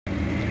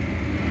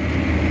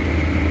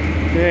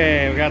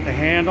Okay, we got the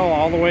handle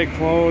all the way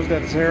closed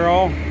at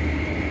 0.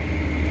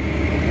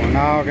 We're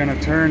now going to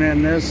turn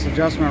in this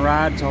adjustment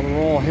rod till the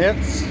roll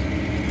hits.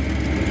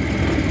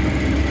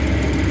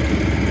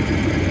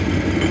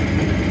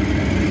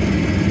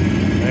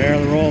 There,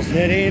 the roll's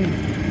hitting.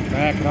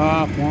 Back it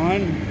off.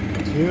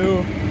 1,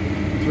 2,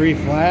 3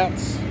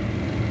 flats.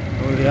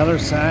 Go to the other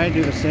side,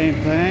 do the same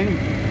thing.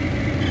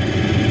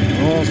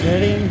 Roll's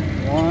hitting.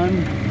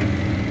 1,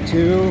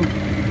 2,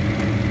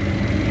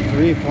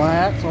 3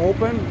 flats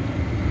open.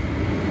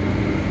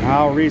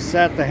 Now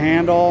reset the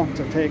handle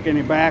to take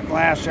any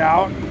backlash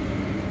out.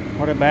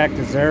 Put it back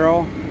to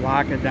 0.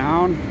 Lock it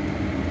down.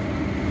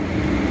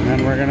 And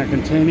then we're going to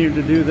continue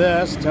to do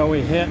this till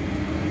we hit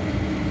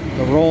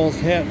the rolls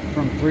hit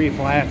from 3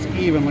 flats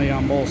evenly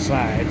on both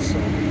sides. So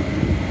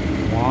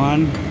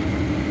 1,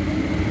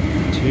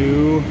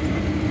 2,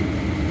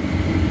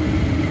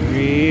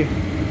 3.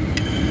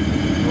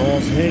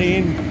 Rolls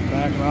hitting.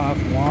 Back off.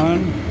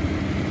 1,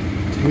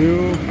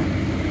 2,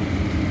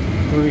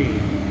 3.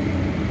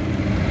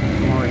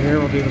 Over here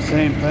we'll do the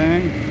same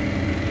thing.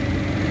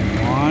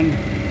 1,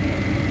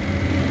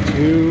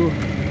 2.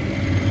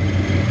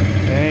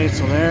 Okay,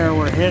 so there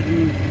we're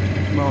hitting.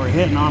 Well, we're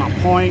hitting on a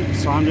point,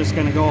 so I'm just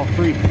going to go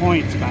 3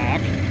 points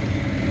back.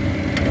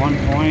 1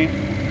 point,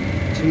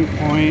 2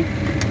 point,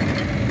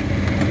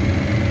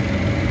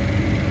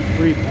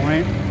 3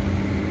 point.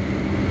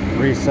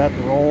 Reset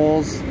the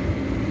rolls.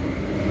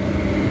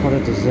 Put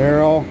it to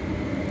 0.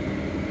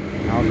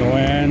 I'll go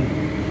in.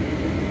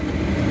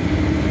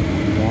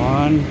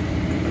 1,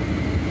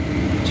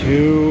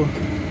 2.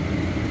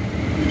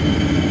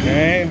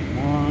 Okay,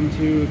 1,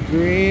 2,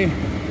 3.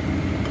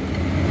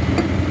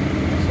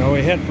 So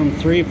we hit from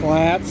 3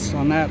 flats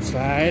on that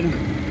side.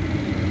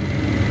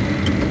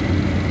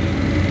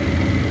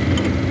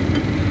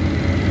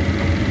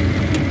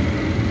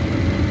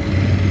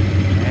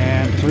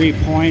 And 3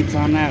 points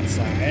on that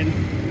side.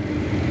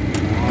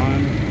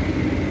 1,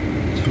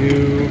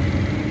 2, 3.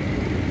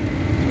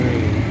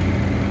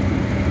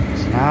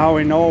 So now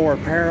we know we're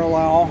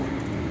parallel.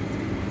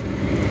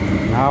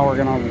 Now we're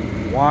gonna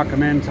walk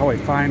them in until we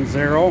find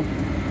 0.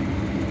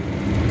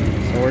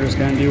 So we're just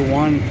going to do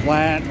 1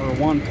 flat or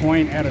 1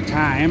 point at a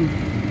time.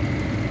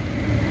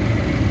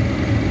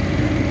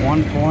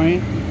 1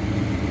 point,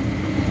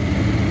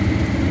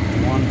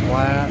 1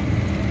 flat,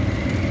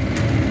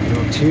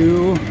 go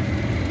 2,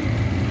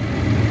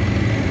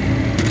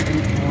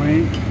 2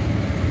 point,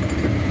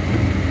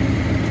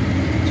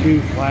 2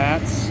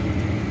 flats.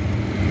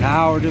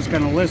 Now we're just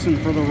going to listen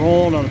for the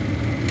roll to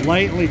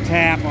lightly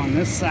tap on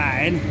this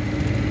side.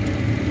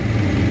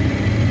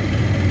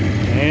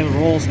 Okay, the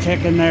roll's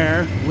ticking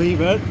there.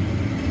 Leave it.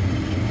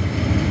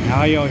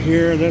 Now you'll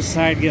hear this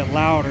side get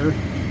louder.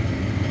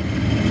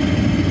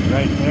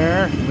 Right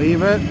there.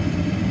 Leave it.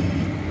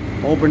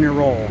 Open your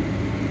roll.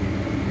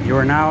 You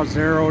are now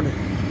zeroed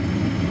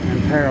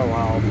and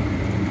paralleled.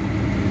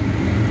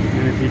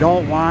 And if you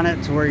don't want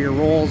it to where your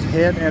rolls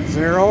hit at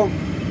 0,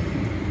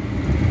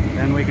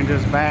 then we can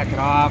just back it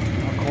off a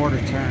 1/4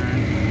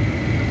 turn.